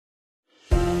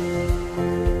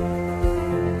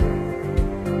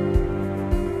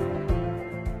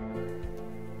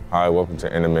Hi, welcome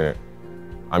to In a Minute.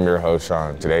 I'm your host,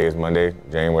 Sean. Today is Monday,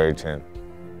 January 10th.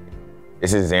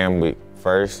 This is exam week.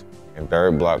 First and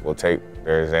third block will take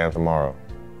their exam tomorrow.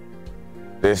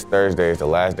 This Thursday is the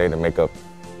last day to make up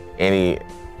any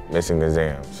missing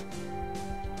exams.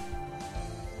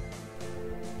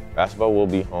 Basketball will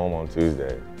be home on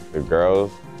Tuesday. The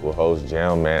girls will host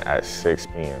Gentlemen at 6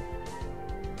 p.m.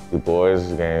 The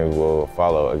boys' games will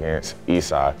follow against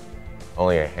Eastside.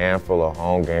 Only a handful of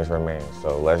home games remain,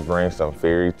 so let's bring some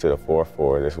fury to the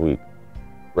 4-4 this week.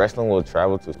 Wrestling will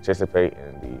travel to participate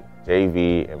in the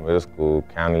JV and Middle School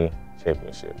County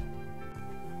Championship.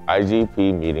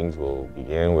 IGP meetings will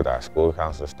begin with our school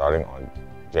council starting on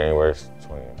January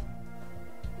 20th.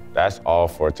 That's all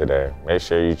for today. Make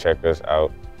sure you check us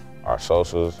out, our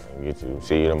socials, and YouTube.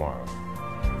 See you tomorrow.